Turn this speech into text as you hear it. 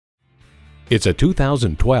It's a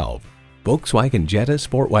 2012 Volkswagen Jetta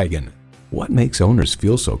SportWagen. What makes owners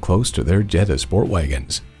feel so close to their Jetta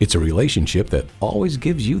SportWagons? It's a relationship that always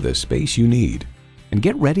gives you the space you need. And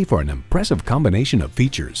get ready for an impressive combination of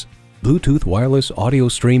features: Bluetooth wireless audio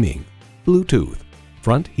streaming, Bluetooth,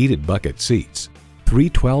 front heated bucket seats, 3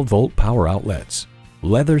 12-volt power outlets,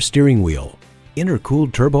 leather steering wheel,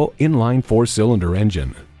 intercooled turbo inline 4-cylinder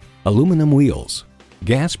engine, aluminum wheels,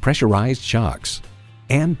 gas pressurized shocks,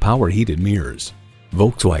 and power heated mirrors.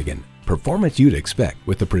 Volkswagen, performance you'd expect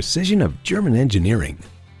with the precision of German engineering.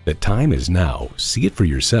 The time is now. See it for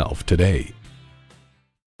yourself today.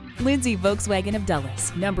 Lindsay Volkswagen of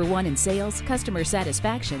Dulles, #1 in sales, customer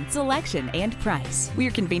satisfaction, selection, and price. We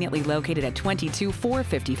are conveniently located at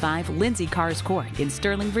 22455 Lindsay Cars Court in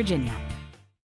Sterling, Virginia.